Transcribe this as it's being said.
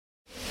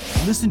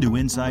Listen to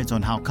insights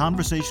on how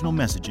conversational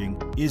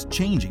messaging is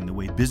changing the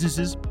way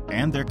businesses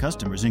and their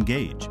customers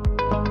engage.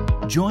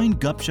 Join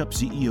Gupshup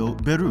CEO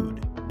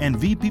Berud and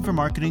VP for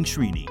Marketing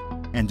Srini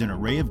and an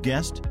array of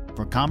guests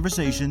for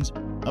conversations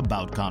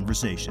about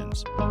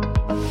conversations.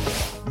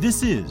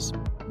 This is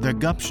the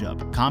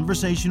Gupshup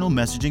Conversational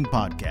Messaging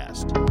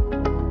Podcast.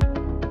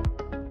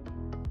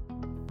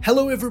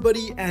 Hello,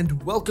 everybody,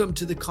 and welcome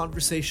to the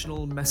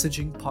Conversational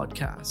Messaging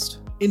Podcast.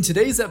 In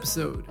today's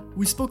episode,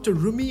 we spoke to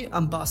Rumi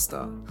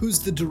Ambasta, who's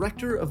the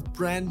Director of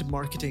Brand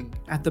Marketing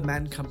at The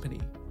Man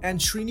Company, and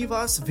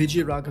Srinivas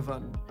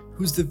Vijayaraghavan,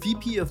 who's the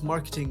VP of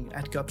Marketing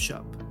at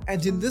Gupshup.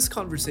 And in this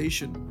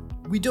conversation,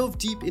 we dove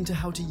deep into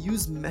how to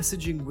use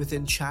messaging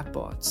within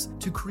chatbots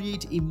to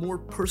create a more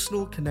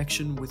personal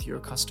connection with your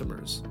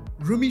customers.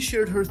 Rumi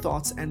shared her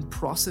thoughts and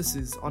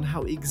processes on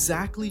how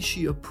exactly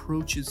she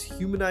approaches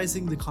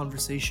humanizing the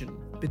conversation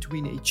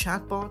between a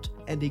chatbot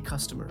and a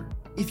customer.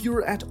 If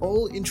you're at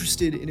all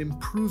interested in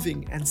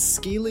improving and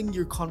scaling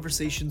your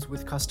conversations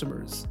with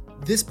customers,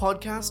 this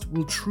podcast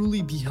will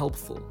truly be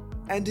helpful.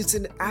 And it's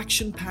an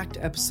action-packed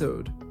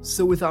episode,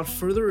 so without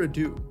further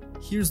ado,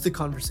 here's the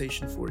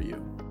conversation for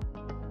you.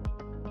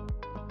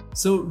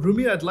 So,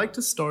 Rumi, I'd like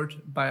to start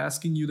by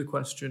asking you the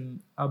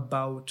question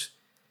about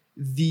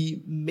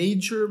the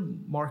major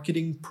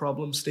marketing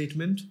problem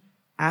statement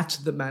at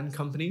The Man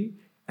Company,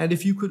 and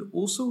if you could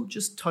also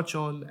just touch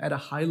on, at a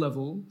high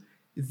level,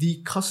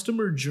 the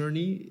customer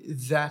journey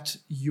that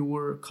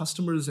your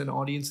customers and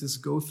audiences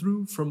go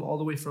through from all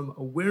the way from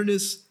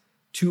awareness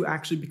to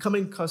actually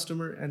becoming a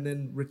customer and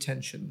then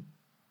retention.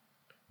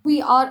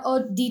 We are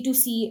a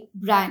D2C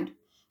brand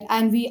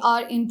and we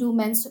are into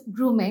men's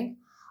grooming.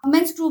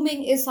 Men's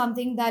grooming is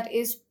something that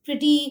is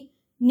pretty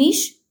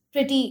niche,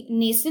 pretty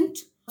nascent.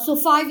 So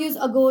 5 years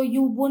ago,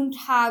 you wouldn't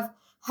have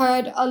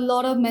heard a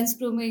lot of men's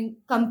grooming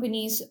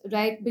companies,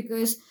 right?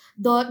 Because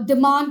the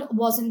demand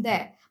wasn't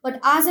there. But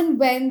as and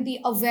when the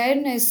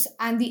awareness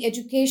and the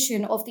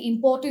education of the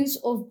importance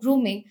of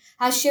grooming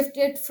has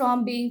shifted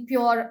from being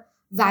pure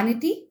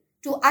vanity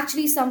to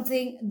actually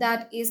something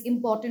that is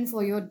important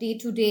for your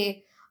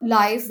day-to-day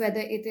life,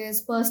 whether it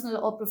is personal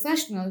or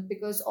professional,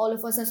 because all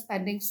of us are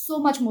spending so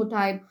much more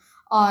time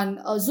on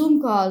Zoom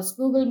calls,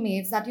 Google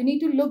Meets, that you need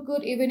to look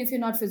good even if you're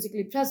not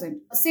physically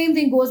present. Same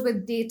thing goes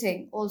with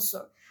dating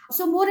also.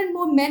 So more and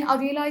more men are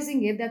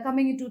realizing it, they're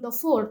coming into the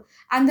fore,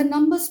 and the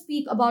numbers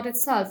speak about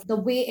itself, the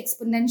way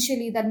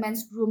exponentially that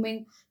men's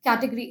grooming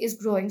category is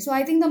growing. So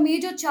I think the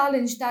major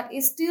challenge that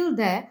is still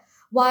there,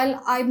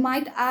 while I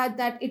might add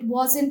that it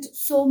wasn't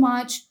so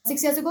much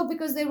 6 years ago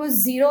because there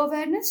was zero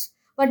awareness,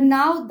 but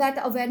now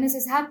that awareness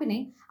is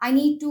happening, I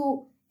need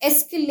to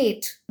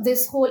escalate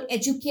this whole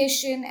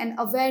education and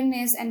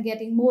awareness and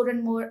getting more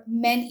and more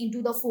men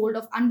into the fold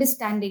of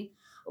understanding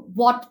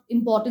what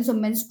importance of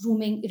men's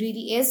grooming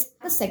really is.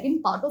 The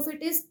second part of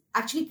it is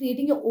actually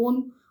creating your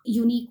own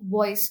unique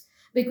voice,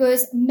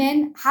 because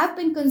men have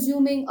been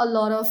consuming a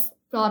lot of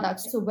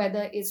products. So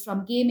whether it's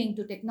from gaming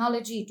to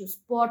technology to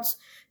sports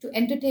to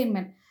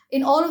entertainment,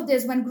 in all of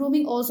this, when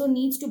grooming also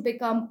needs to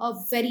become a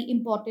very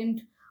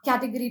important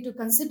category to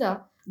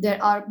consider,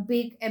 there are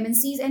big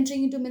MNCs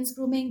entering into men's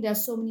grooming. There are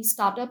so many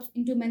startups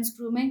into men's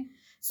grooming.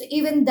 So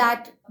even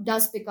that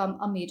does become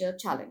a major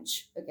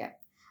challenge again.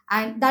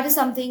 And that is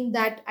something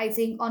that I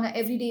think on an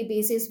everyday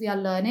basis we are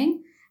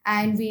learning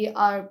and we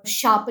are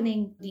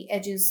sharpening the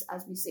edges,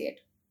 as we say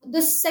it.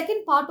 The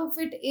second part of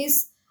it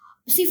is,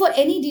 see, for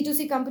any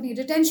D2C company,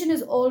 retention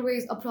is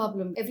always a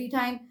problem. Every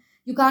time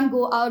you can't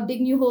go out,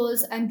 dig new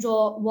holes and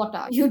draw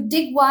water. You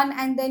dig one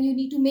and then you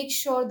need to make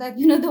sure that,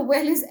 the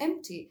well is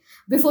empty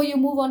before you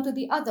move on to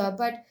the other.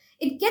 But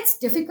it gets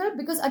difficult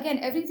because, again,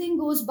 everything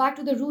goes back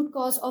to the root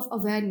cause of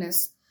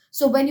awareness.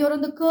 So when you're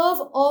on the curve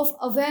of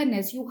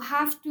awareness, you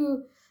have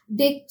to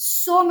dig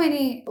so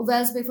many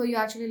wells before you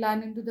actually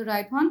land into the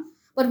right one.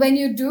 But when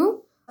you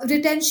do,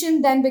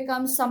 retention then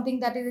becomes something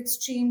that is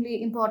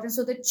extremely important.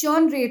 So the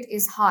churn rate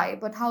is high,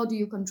 but how do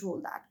you control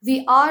that?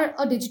 We are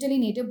a digitally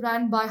native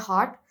brand by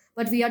heart,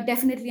 but we are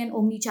definitely an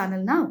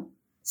omni-channel now.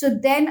 So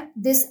then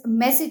this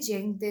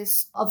messaging,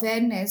 this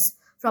awareness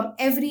from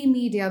every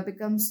media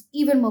becomes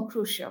even more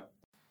crucial.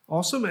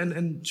 Awesome.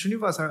 And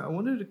Srinivas, I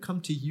wanted to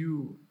come to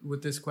you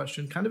with this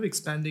question, kind of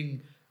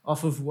expanding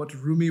off of what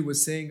Rumi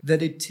was saying,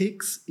 that it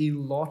takes a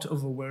lot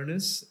of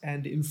awareness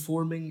and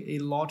informing a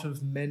lot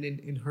of men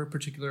in her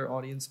particular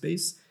audience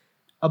base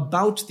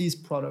about these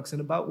products and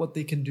about what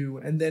they can do,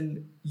 and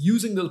then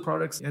using those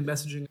products and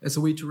messaging as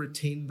a way to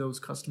retain those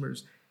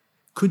customers.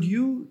 Could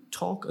you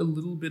talk a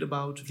little bit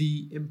about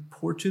the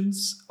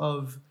importance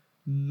of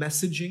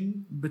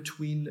messaging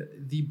between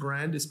the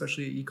brand,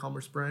 especially an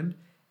e-commerce brand,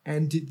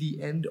 and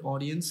the end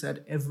audience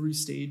at every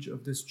stage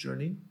of this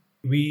journey?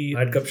 We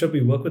at Gupshup,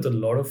 we work with a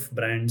lot of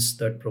brands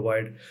that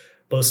provide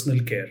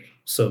personal care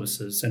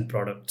services and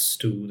products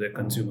to their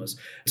consumers.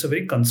 It's a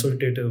very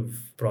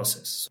consultative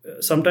process.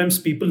 Sometimes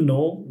people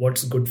know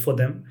what's good for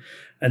them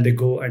and they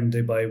go and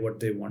they buy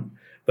what they want.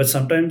 But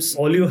sometimes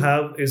all you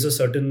have is a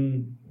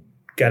certain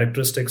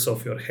characteristics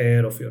of your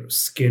hair, of your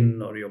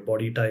skin or your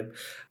body type.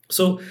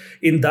 So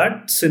in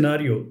that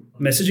scenario,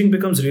 messaging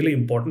becomes really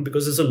important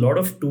because there's a lot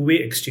of two-way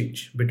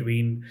exchange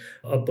between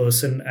a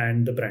person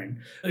and the brand.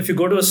 If you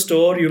go to a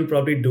store, you'll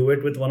probably do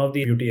it with one of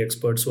the beauty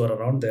experts who are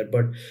around there.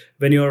 But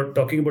when you're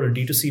talking about a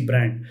D2C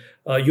brand,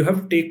 you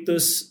have to take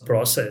this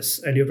process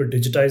and you have to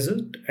digitize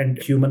it and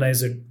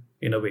humanize it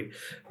in a way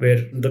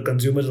where the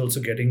consumer is also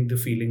getting the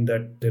feeling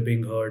that they're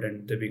being heard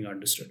and they're being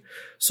understood.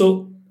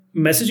 So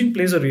messaging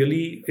plays a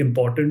really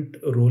important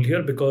role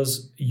here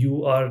because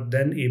you are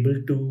then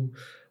able to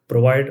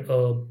provide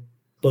a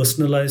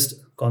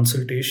personalized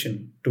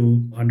consultation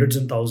to hundreds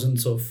and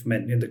thousands of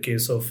men, in the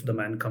case of the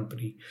Man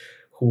Company,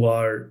 who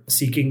are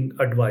seeking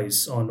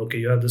advice on, okay,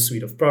 you have this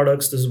suite of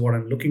products, this is what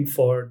I'm looking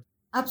for.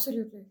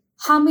 Absolutely.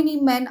 How many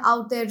men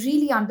out there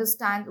really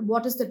understand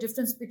what is the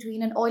difference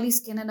between an oily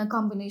skin and a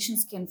combination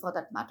skin for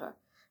that matter?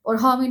 Or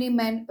how many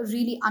men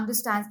really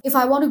understand, if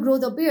I want to grow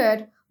the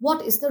beard,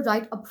 what is the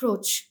right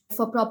approach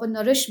for proper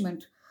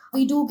nourishment?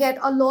 We do get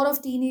a lot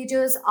of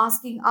teenagers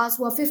asking us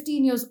who are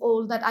 15 years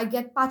old that I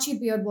get patchy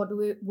beard, what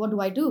do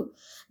I do?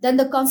 Then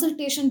the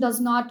consultation does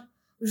not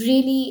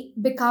really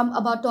become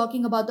about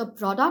talking about the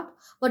product,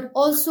 but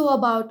also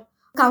about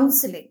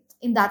counseling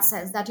in that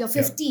sense that you're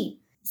 15. Yeah.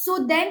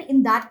 So then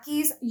in that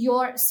case,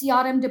 your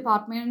CRM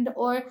department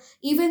or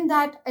even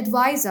that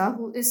advisor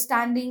who is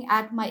standing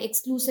at my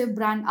exclusive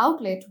brand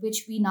outlet,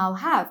 which we now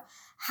have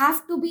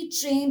to be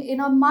trained in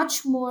a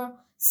much more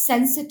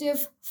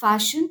sensitive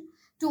fashion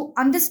to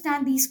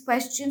understand these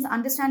questions,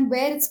 understand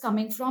where it's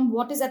coming from,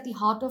 what is at the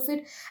heart of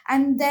it,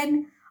 and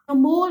then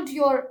mold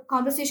your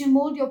conversation,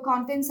 mold your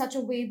content in such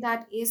a way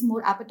that is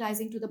more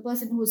appetizing to the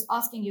person who is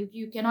asking you.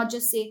 You cannot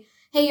just say,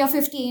 hey, you're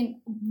 15,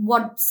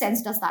 what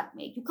sense does that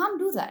make? You can't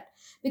do that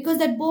because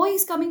that boy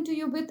is coming to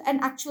you with an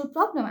actual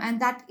problem,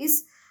 and that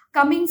is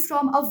coming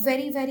from a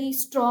very, very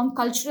strong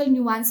cultural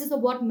nuances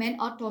of what men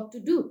are taught to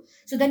do.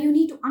 So then you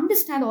need to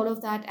understand all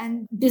of that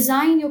and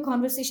design your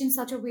conversation in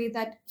such a way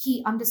that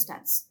he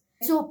understands.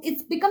 So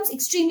it becomes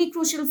extremely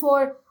crucial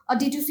for a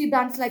D2C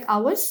brands like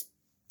ours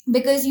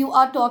because you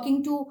are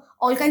talking to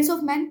all kinds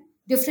of men,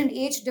 different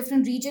age,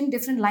 different region,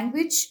 different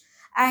language.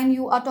 And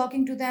you are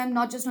talking to them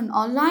not just on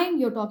online,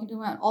 you're talking to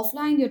them on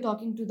offline, you're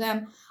talking to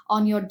them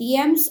on your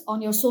DMs,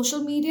 on your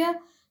social media.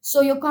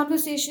 So your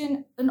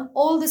conversation in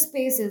all the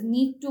spaces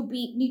need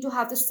to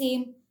have the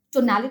same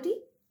tonality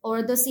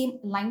or the same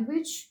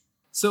language.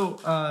 So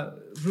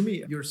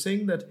Rumi, you're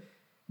saying that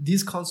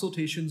these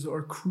consultations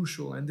are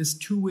crucial, and this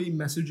two-way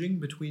messaging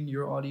between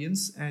your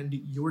audience and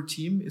your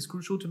team is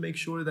crucial to make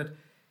sure that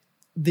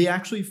they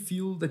actually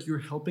feel that you're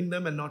helping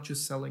them and not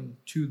just selling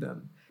to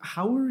them.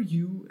 How are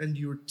you and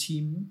your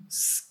team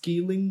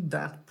scaling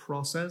that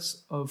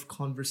process of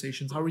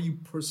conversations? How are you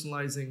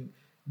personalizing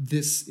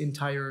this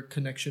entire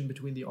connection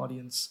between the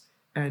audience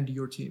and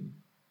your team?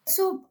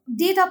 So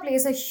data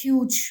plays a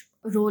huge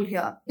role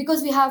here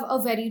because we have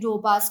a very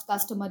robust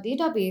customer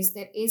database.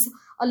 There is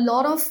a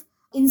lot of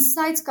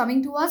insights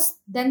coming to us.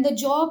 Then the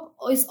job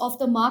is of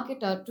the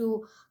marketer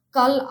to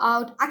cull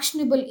out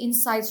actionable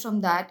insights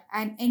from that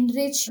and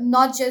enrich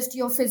not just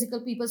your physical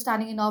people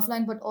standing in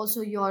offline, but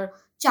also your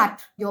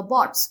chat, your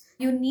bots.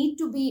 You need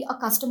to be a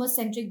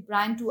customer-centric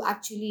brand to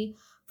actually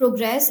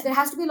progress. There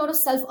has to be a lot of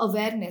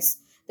self-awareness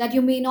that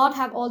you may not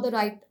have all the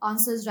right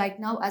answers right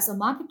now as a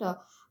marketer,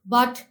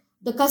 but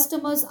the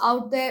customers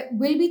out there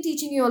will be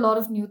teaching you a lot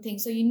of new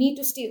things. So you need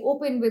to stay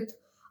open with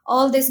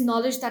all this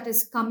knowledge that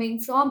is coming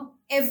from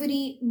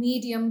every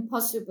medium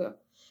possible.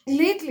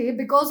 Lately,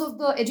 because of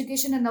the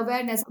education and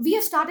awareness, we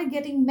have started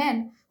getting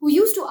men who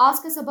used to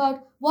ask us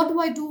about what do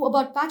I do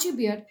about patchy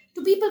beard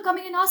to people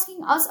coming and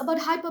asking us about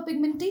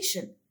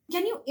hyperpigmentation.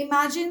 Can you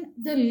imagine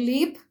the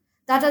leap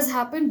that has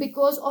happened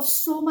because of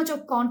so much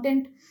of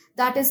content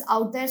that is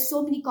out there?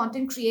 So many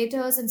content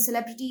creators and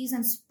celebrities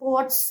and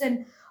sports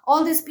and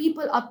all these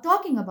people are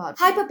talking about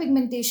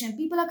hyperpigmentation.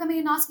 People are coming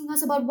and asking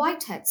us about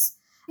whiteheads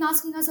and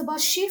asking us about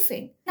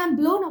chafing. I'm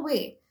blown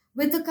away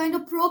with the kind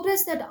of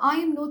progress that I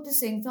am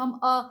noticing from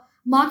a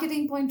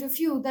marketing point of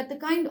view, that the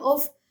kind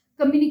of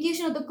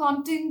communication of the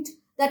content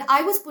that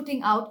I was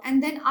putting out,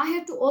 and then I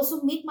had to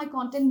also make my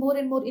content more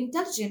and more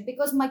intelligent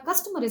because my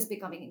customer is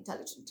becoming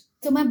intelligent.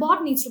 So my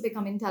bot needs to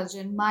become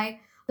intelligent.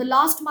 The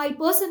last mile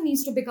person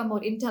needs to become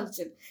more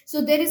intelligent.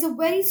 So there is a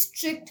very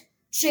strict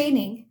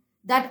training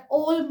that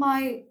all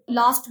my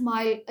last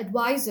mile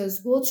advisors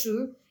go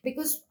through,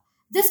 because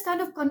this kind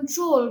of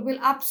control will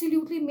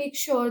absolutely make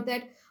sure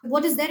that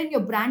what is there in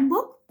your brand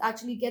book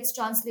actually gets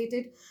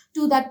translated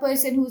to that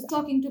person who's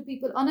talking to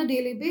people on a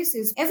daily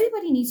basis.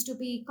 Everybody needs to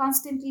be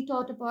constantly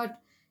taught about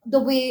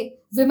the way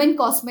women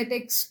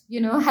cosmetics,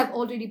 have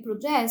already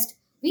progressed.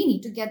 We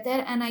need to get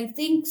there, and I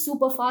think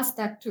super fast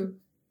that too.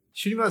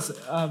 Srinivas,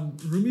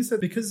 Rumi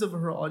said because of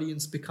her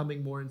audience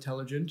becoming more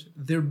intelligent,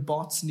 their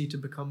bots need to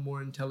become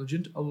more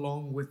intelligent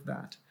along with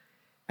that.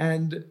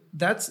 And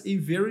that's a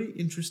very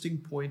interesting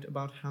point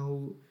about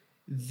how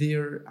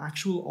their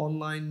actual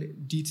online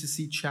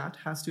D2C chat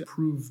has to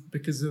improve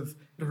because of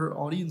her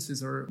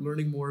audiences are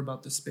learning more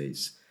about the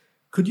space.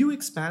 Could you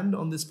expand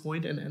on this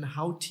point and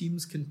how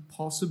teams can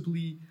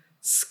possibly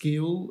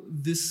scale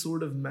this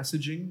sort of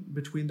messaging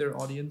between their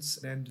audience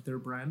and their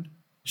brand?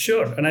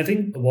 Sure. And I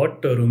think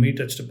what Rumi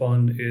touched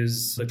upon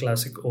is the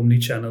classic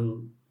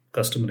omni-channel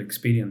customer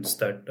experience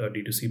that a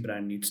D2C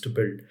brand needs to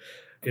build,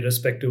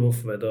 irrespective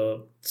of whether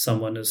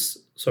someone is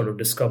sort of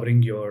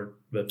discovering your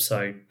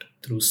website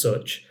through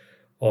search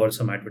or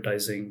some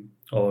advertising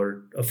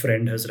or a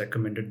friend has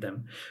recommended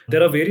them.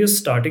 There are various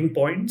starting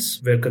points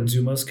where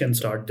consumers can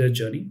start their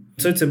journey.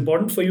 So it's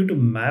important for you to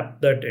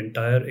map that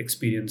entire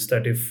experience,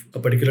 that if a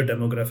particular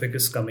demographic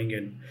is coming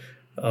in,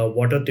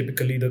 what are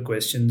typically the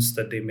questions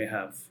that they may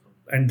have?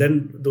 And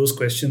then those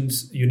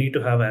questions you need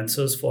to have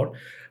answers for.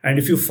 And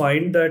if you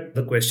find that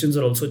the questions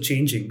are also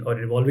changing or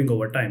evolving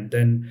over time,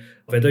 then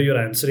whether you're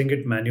answering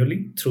it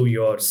manually through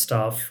your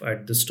staff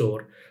at the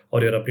store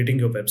or you're updating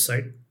your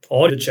website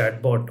or the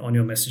chatbot on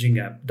your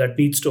messaging app, that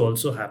needs to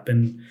also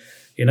happen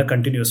in a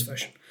continuous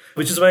fashion.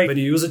 Which is why when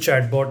you use a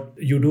chatbot,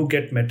 you do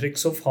get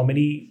metrics of how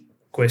many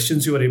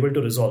questions you are able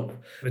to resolve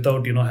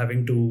without,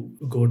 having to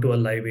go to a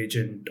live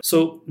agent.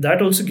 So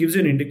that also gives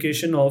you an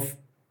indication of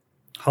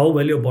how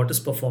well your bot is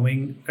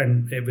performing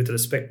and with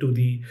respect to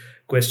the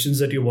questions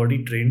that you've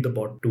already trained the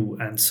bot to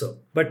answer.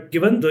 But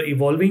given the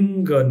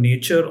evolving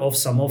nature of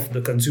some of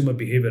the consumer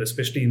behavior,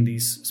 especially in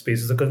these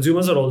spaces, the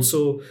consumers are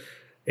also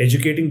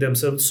educating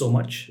themselves so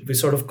much. We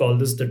sort of call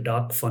this the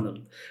dark funnel,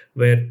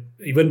 where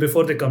even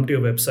before they come to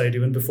your website,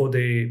 even before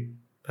they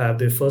have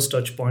their first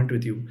touch point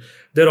with you,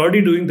 they're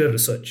already doing their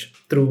research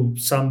through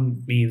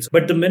some means.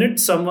 But the minute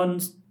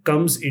someone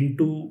comes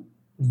into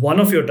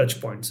one of your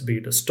touch points, be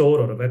it a store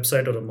or a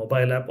website or a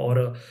mobile app or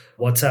a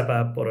WhatsApp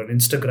app or an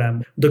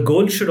Instagram, the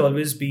goal should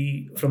always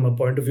be, from a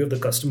point of view of the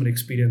customer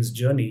experience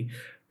journey,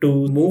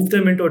 to move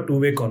them into a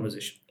two-way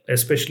conversation,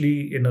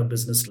 especially in a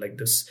business like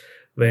this,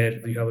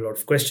 where you have a lot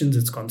of questions,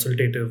 it's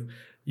consultative,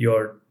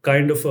 you're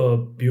kind of a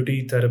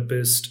beauty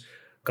therapist,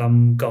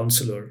 come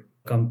counselor,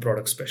 come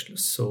product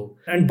specialist. So,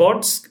 and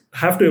bots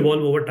have to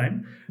evolve over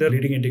time. They're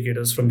leading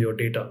indicators from your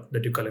data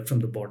that you collect from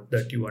the bot,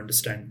 that you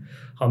understand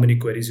how many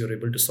queries you're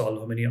able to solve,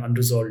 how many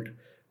unresolved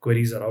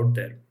queries are out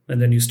there.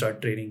 And then you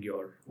start training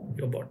your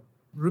bot.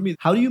 Rumi,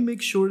 how do you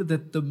make sure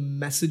that the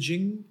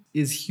messaging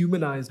is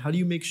humanized? How do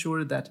you make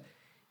sure that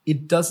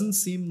it doesn't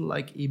seem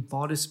like a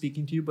bot is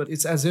speaking to you, but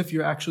it's as if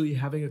you're actually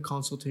having a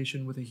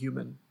consultation with a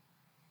human?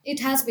 It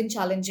has been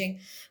challenging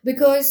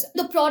because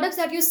the products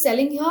that you're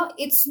selling here,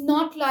 it's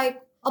not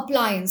like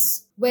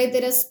appliance where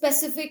there is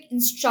specific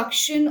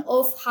instruction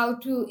of how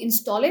to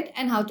install it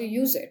and how to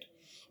use it.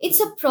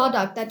 It's a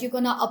product that you're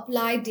going to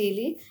apply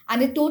daily,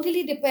 and it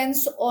totally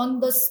depends on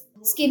the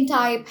skin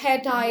type, hair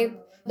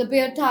type, the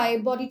beard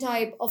type, body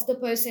type of the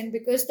person,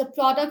 because the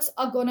products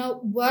are going to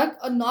work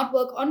or not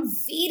work on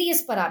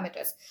various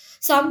parameters.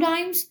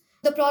 Sometimes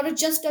the product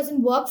just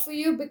doesn't work for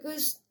you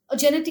because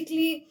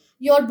genetically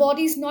your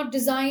body is not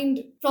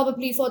designed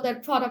probably for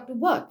that product to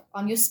work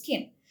on your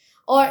skin.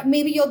 Or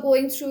maybe you're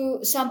going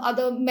through some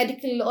other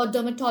medical or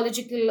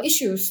dermatological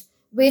issues,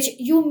 which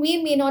you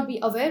may not be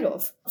aware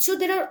of. So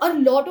there are a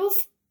lot of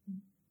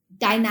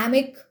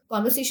dynamic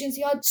conversations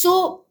here.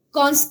 So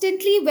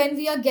constantly when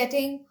we are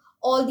getting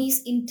all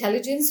these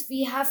intelligence,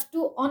 we have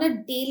to, on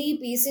a daily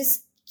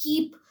basis,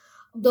 keep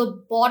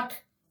the bot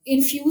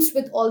infused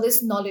with all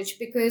this knowledge,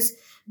 because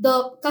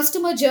the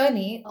customer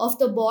journey of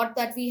the bot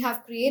that we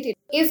have created,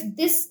 if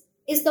this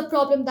is the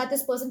problem that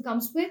this person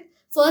comes with,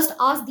 first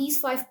ask these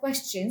 5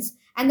 questions.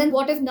 And then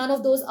what if none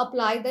of those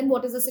apply? Then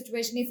what is the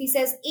situation? If he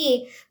says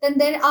A, then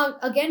there are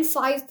again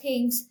 5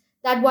 things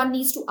that one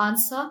needs to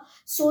answer,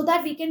 so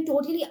that we can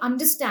totally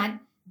understand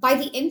by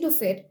the end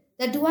of it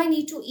that do I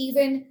need to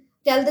even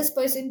tell this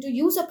person to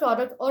use a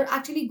product or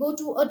actually go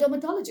to a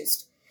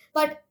dermatologist?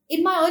 But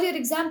in my earlier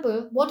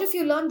example, what if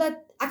you learn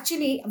that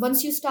actually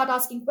once you start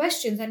asking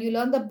questions and you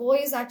learn the boy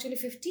is actually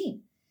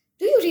 15?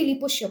 Do you really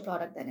push your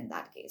product then in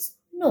that case?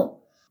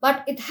 No.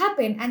 But it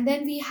happened, and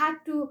then we had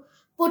to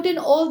put in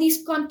all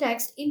these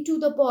context into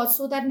the bot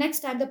so that next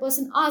time the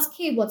person asks,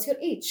 hey, what's your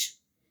age?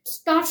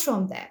 Start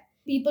from there.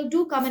 People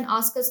do come and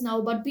ask us now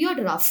about beard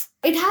rough.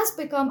 It has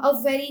become a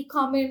very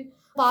common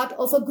part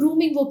of a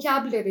grooming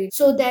vocabulary.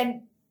 So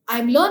then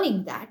I'm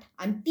learning that,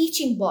 I'm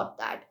teaching bot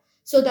that,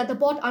 so that the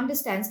bot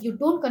understands you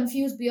don't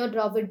confuse beard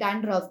rough with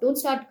dandruff. Don't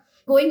start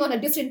going on a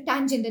different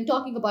tangent and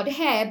talking about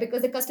hair,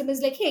 because the customer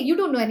is like, hey, you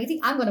don't know anything,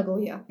 I'm going to go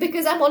here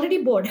because I'm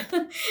already bored.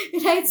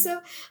 Right? So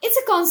it's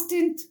a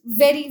constant,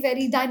 very,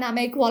 very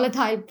dynamic,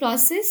 volatile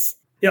process.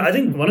 Yeah, I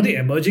think one of the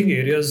emerging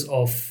areas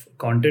of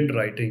content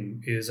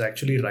writing is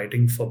actually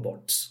writing for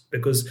bots,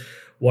 because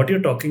what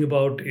you're talking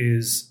about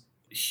is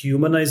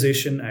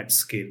humanization at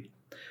scale.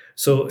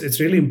 So it's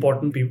really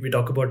important. We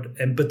talk about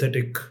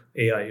empathetic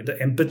AI. The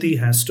empathy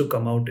has to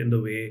come out in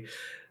the way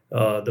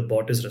the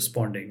bot is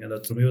responding. And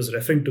that's what I was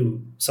referring to,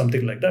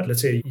 something like that.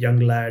 Let's say a young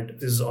lad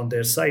is on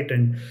their site,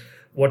 and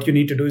what you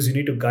need to do is you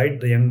need to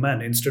guide the young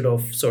man instead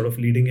of sort of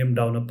leading him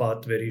down a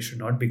path where he should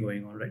not be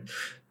going on, right?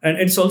 And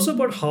it's also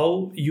about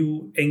how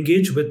you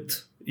engage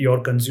with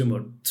your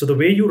consumer. So the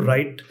way you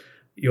write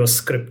your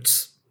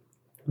scripts,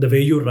 the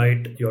way you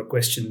write your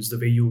questions, the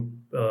way you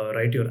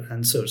write your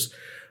answers,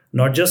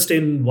 not just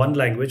in one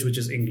language, which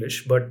is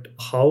English, but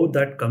how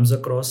that comes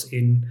across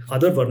in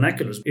other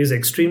vernaculars is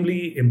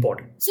extremely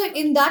important. So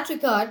in that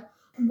regard,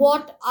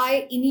 what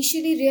I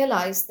initially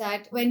realized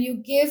that when you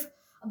give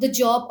the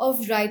job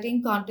of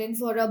writing content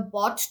for a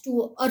bot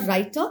to a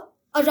writer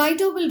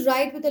will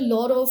write with a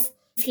lot of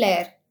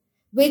flair,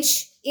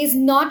 which is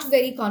not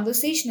very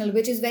conversational,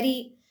 which is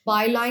very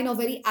byline or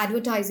very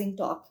advertising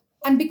talk.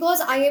 And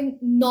because I am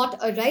not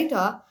a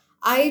writer,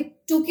 I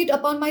took it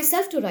upon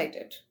myself to write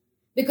it.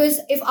 Because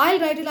if I'll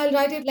write it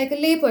like a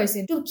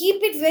layperson, to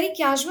keep it very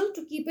casual,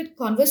 to keep it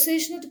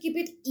conversational, to keep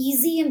it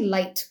easy and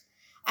light.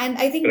 And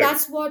I think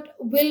that's what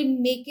will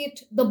make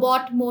it the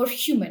bot more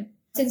human,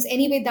 since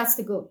anyway, that's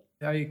the goal.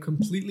 I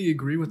completely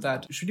agree with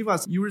that.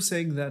 Srinivas, you were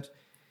saying that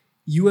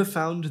you have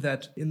found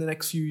that in the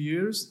next few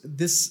years,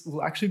 this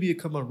will actually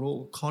become a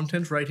role,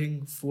 content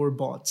writing for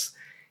bots.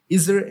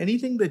 Is there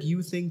anything that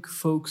you think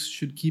folks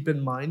should keep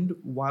in mind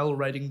while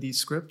writing these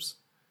scripts?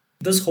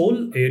 This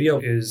whole area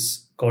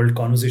is called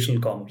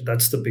conversational commerce.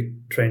 That's the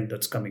big trend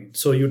that's coming.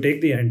 So you take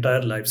the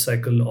entire life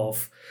cycle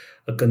of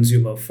a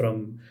consumer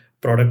from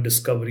product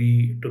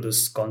discovery to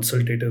this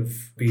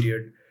consultative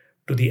period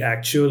to the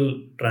actual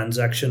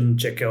transaction,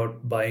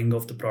 checkout, buying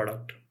of the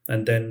product,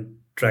 and then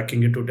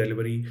tracking it to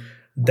delivery,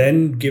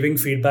 then giving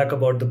feedback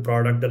about the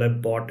product that I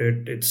bought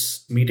it.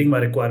 It's meeting my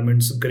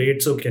requirements.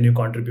 Great. So can you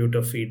contribute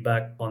a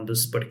feedback on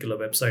this particular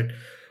website?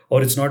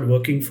 Or it's not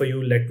working for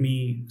you. Let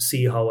me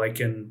see how I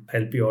can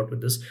help you out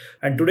with this.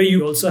 And today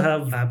you also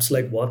have apps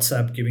like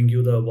WhatsApp giving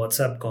you the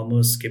WhatsApp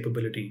commerce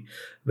capability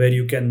where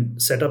you can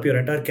set up your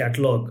entire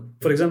catalog.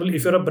 For example,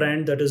 if you're a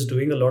brand that is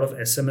doing a lot of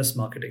SMS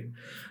marketing,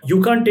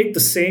 you can't take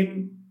the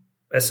same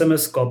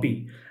SMS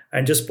copy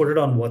and just put it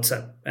on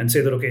WhatsApp and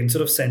say that, okay,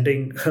 instead of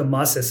sending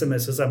mass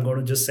SMSs, I'm going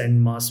to just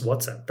send mass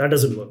WhatsApp. That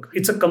doesn't work.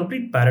 It's a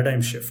complete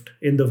paradigm shift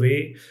in the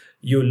way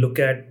you look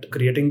at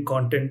creating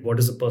content. What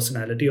is the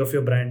personality of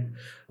your brand?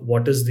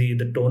 What is the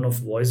tone of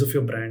voice of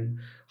your brand?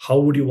 How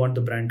would you want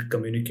the brand to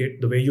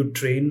communicate? The way you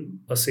train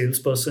a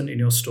salesperson in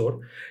your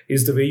store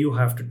is the way you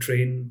have to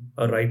train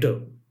a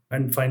writer.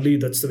 And finally,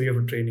 that's the way you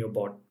have to train your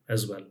bot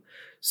as well.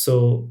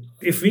 So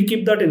if we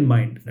keep that in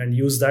mind and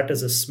use that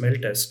as a smell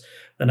test,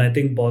 then I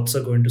think bots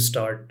are going to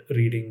start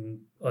reading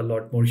a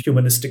lot more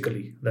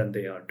humanistically than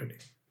they are today.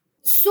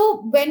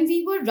 So when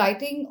we were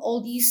writing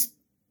all these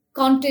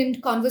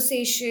content,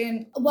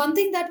 conversation, one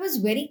thing that was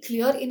very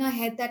clear in our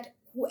head that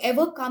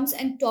whoever comes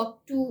and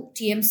talk to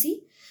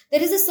TMC,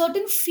 there is a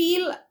certain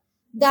feel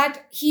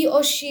that he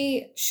or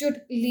she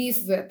should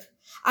leave with.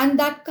 And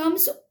that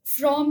comes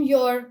from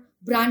your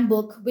brand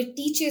book, which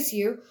teaches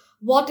you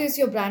what is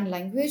your brand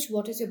language,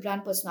 what is your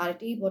brand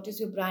personality, what is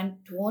your brand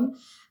tone,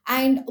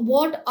 and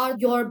what are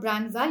your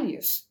brand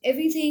values.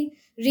 Everything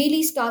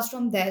really starts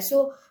from there.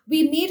 So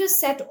we made a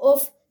set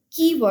of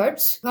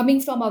keywords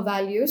coming from our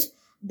values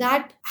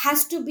that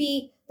has to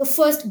be the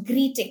first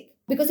greeting,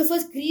 because the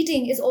first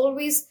greeting is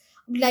always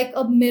like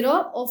a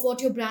mirror of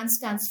what your brand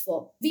stands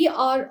for. We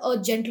are a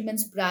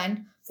gentleman's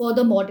brand for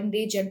the modern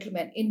day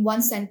gentleman. In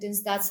one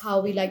sentence, that's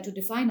how we like to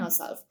define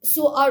ourselves.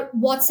 So our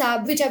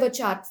WhatsApp, whichever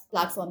chat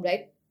platform,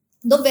 right?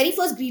 The very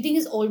first greeting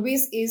is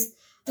always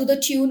to the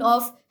tune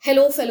of,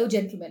 hello, fellow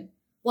gentlemen.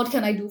 What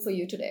can I do for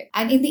you today?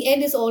 And in the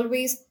end is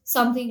always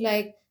something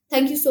like,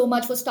 thank you so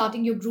much for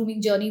starting your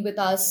grooming journey with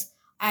us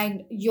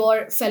and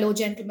your fellow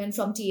gentlemen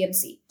from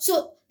TMC.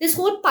 So this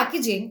whole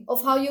packaging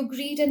of how you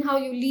greet and how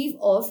you leave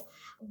off,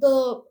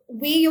 the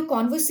way your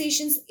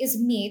conversations is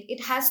made,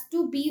 it has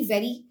to be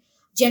very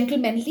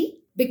gentlemanly,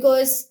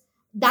 because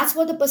that's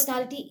what the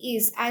personality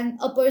is. And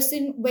a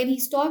person, when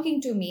he's talking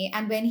to me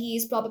and when he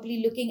is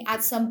probably looking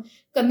at some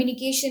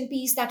communication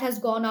piece that has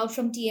gone out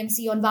from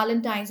TMC on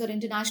Valentine's or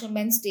International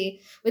Men's Day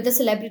with a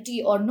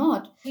celebrity or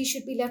not, he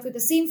should be left with the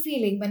same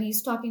feeling when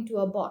he's talking to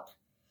a bot.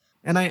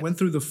 And I went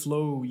through the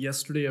flow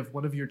yesterday of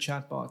one of your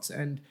chatbots,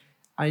 and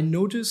I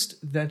noticed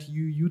that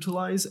you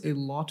utilize a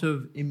lot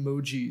of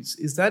emojis.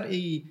 Is that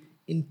a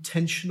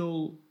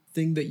intentional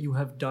thing that you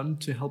have done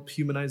to help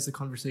humanize the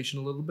conversation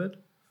a little bit?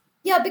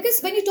 Yeah, because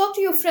when you talk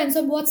to your friends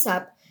on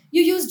WhatsApp,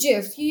 you use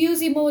GIFs, you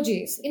use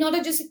emojis in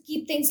order just to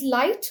keep things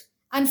light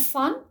and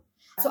fun.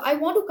 So I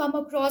want to come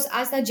across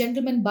as that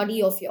gentleman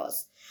buddy of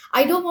yours.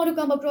 I don't want to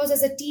come across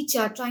as a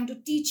teacher trying to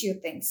teach you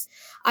things.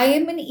 I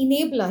am an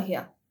enabler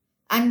here.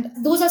 And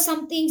those are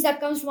some things that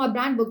comes from our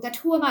brand book, that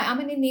who am I? I'm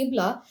an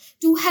enabler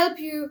to help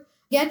you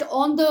get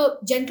on the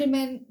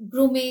gentleman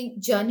grooming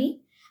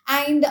journey.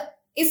 And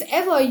if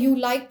ever you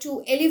like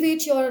to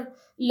elevate your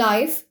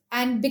life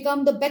and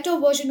become the better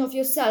version of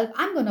yourself,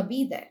 I'm going to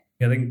be there.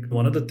 I think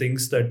one of the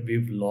things that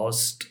we've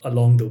lost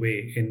along the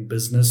way in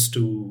business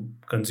to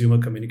consumer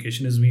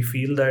communication is we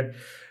feel that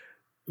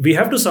we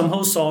have to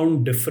somehow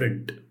sound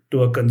different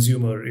to a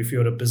consumer if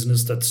you're a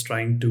business that's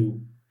trying to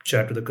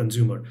chat to the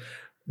consumer.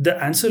 The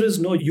answer is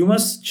no. You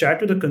must chat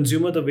to the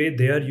consumer the way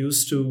they are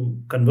used to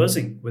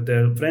conversing with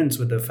their friends,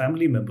 with their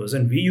family members.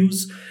 And we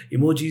use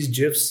emojis,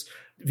 GIFs.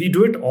 We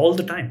do it all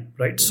the time,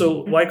 right?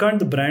 So why can't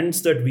the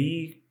brands that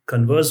we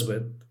converse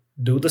with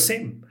do the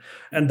same?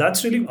 And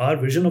that's really our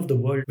vision of the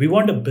world. We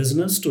want a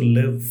business to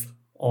live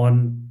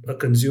on a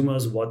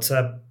consumer's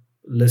WhatsApp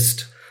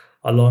list,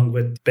 along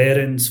with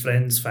parents,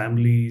 friends,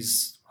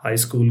 families, high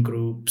school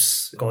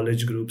groups,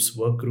 college groups,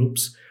 work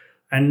groups.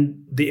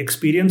 And the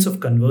experience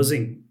of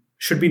conversing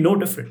should be no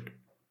different.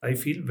 I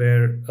feel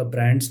where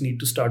brands need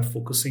to start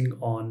focusing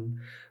on,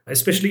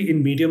 especially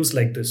in mediums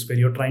like this, where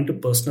you're trying to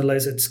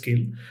personalize at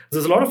scale.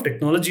 There's a lot of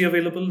technology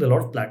available, there are a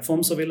lot of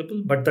platforms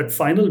available, but that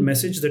final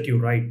message that you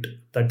write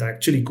that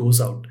actually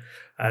goes out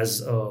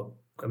as a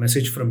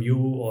message from you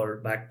or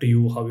back to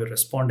you, how you're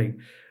responding,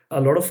 a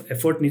lot of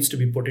effort needs to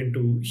be put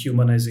into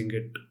humanizing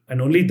it.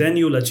 And only then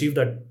you'll achieve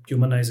that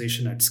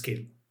humanization at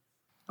scale.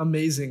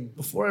 Amazing.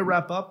 Before I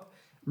wrap up,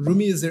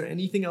 Rumi, is there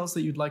anything else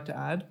that you'd like to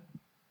add?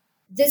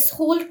 This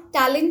whole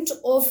talent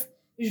of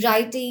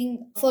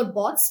writing for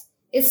bots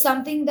is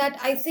something that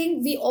I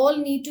think we all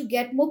need to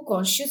get more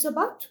conscious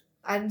about.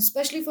 And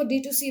especially for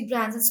D2C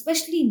brands,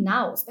 especially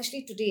now,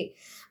 especially today,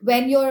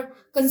 when your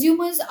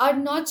consumers are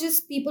not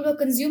just people who are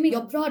consuming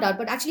your product,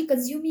 but actually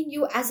consuming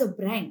you as a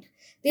brand.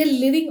 They're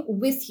living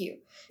with you.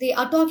 They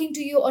are talking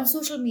to you on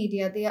social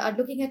media. They are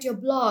looking at your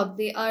blog.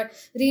 They are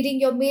reading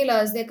your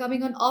mailers. They're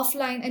coming on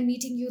offline and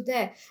meeting you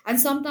there. And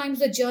sometimes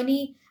the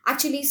journey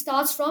actually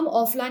starts from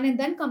offline and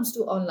then comes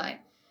to online.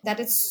 That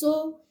is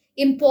so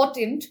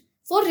important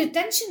for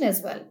retention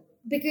as well,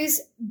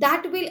 because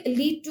that will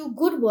lead to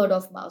good word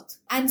of mouth.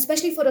 And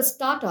especially for a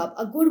startup,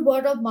 a good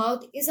word of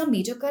mouth is a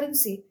major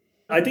currency.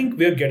 I think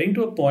we're getting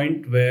to a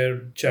point where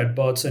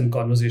chatbots and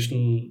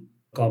conversational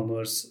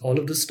commerce, all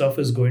of this stuff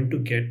is going to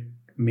get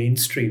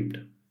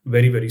mainstreamed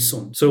very, very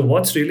soon. So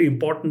what's really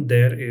important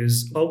there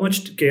is how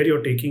much care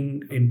you're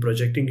taking in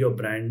projecting your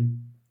brand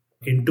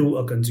into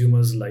a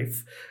consumer's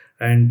life.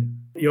 And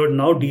you're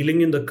now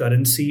dealing in the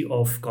currency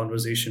of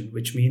conversation,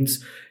 which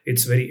means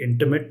it's very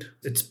intimate,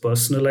 it's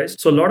personalized.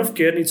 So a lot of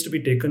care needs to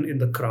be taken in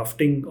the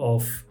crafting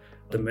of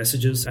the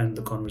messages and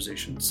the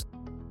conversations.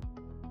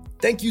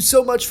 Thank you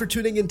so much for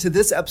tuning into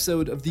this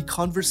episode of the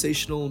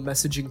Conversational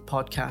Messaging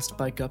Podcast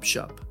by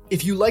Gupshup.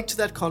 If you liked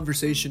that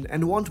conversation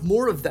and want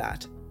more of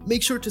that,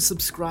 make sure to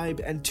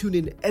subscribe and tune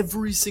in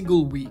every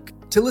single week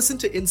to listen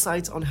to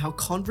insights on how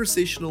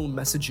conversational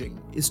messaging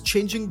is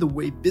changing the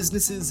way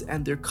businesses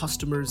and their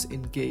customers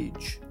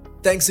engage.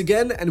 Thanks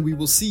again, and we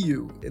will see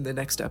you in the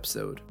next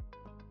episode.